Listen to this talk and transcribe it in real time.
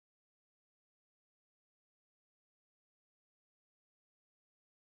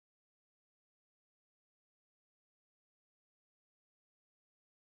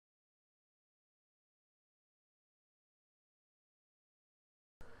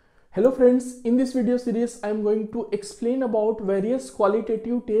Hello friends, in this video series I am going to explain about various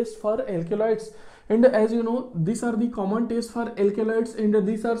qualitative tests for alkaloids, and as you know these are the common tests for alkaloids and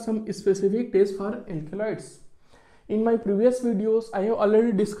these are some specific tests for alkaloids. In my previous videos I have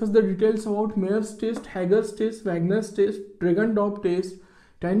already discussed the details about Mayer's test, Hager's test, Wagner's test, Dragendorff test,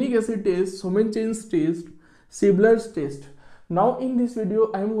 tannic acid test, Chen's test, Sibler's test. Now in this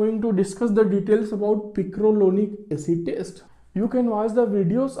video I am going to discuss the details about Picrolonic acid test. You can watch the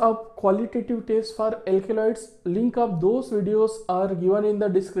videos of qualitative tests for alkaloids. Link of those videos are given in the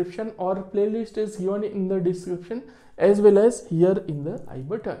description, or playlist is given in the description as well as here in the I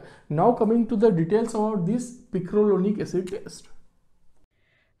button. Now coming to the details about this Picrolonic acid test.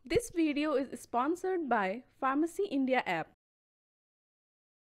 This video is sponsored by Pharmacy India app.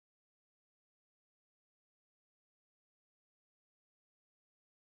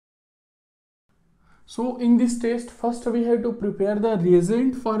 So in this test, first we have to prepare the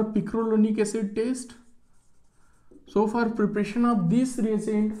reagent for Picrolonic acid test. So for preparation of this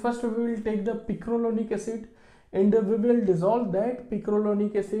reagent, first we will take the Picrolonic acid and we will dissolve that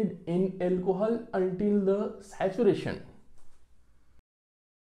Picrolonic acid in alcohol until the saturation.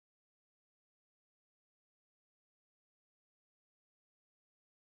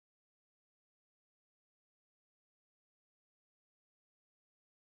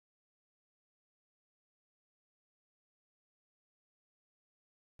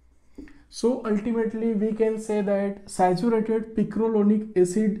 So ultimately we can say that saturated Picrolonic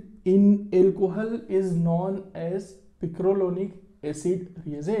acid in alcohol is known as Picrolonic acid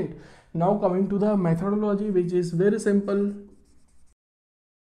reagent. Now coming to the methodology, which is very simple.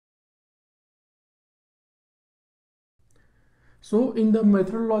 So in the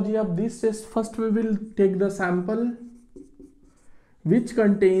methodology of this test, first we will take the sample which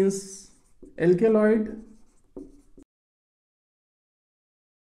contains alkaloid,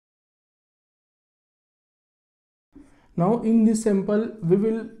 now in this sample we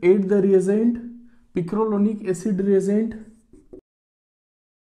will add the reagent, Picrolonic acid reagent.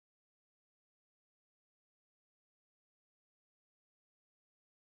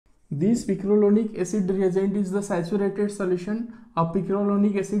 This Picrolonic acid reagent is the saturated solution of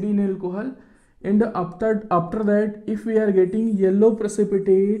Picrolonic acid in alcohol, and after that if we are getting yellow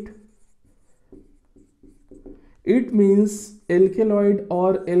precipitate, it means alkaloid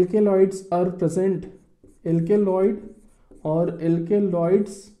or alkaloids are present. Alkaloid or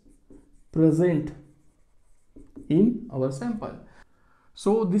alkaloids present in our sample.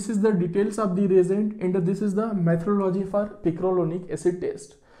 So this is the details of the reagent and this is the methodology for Picrolonic acid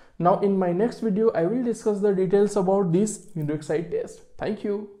test. Now in my next video I will discuss the details about this Murexide test. Thank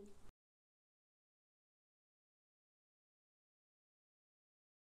you.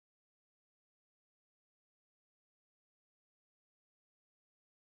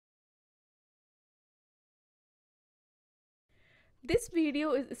 This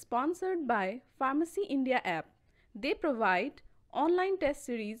video is sponsored by Pharmacy India app. They provide online test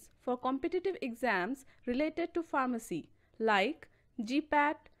series for competitive exams related to pharmacy like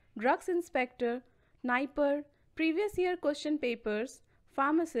GPAT, Drugs Inspector, NIPER, previous year question papers,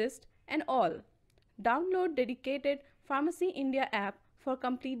 pharmacist and all. Download dedicated Pharmacy India app for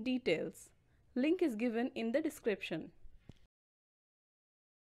complete details. Link is given in the description.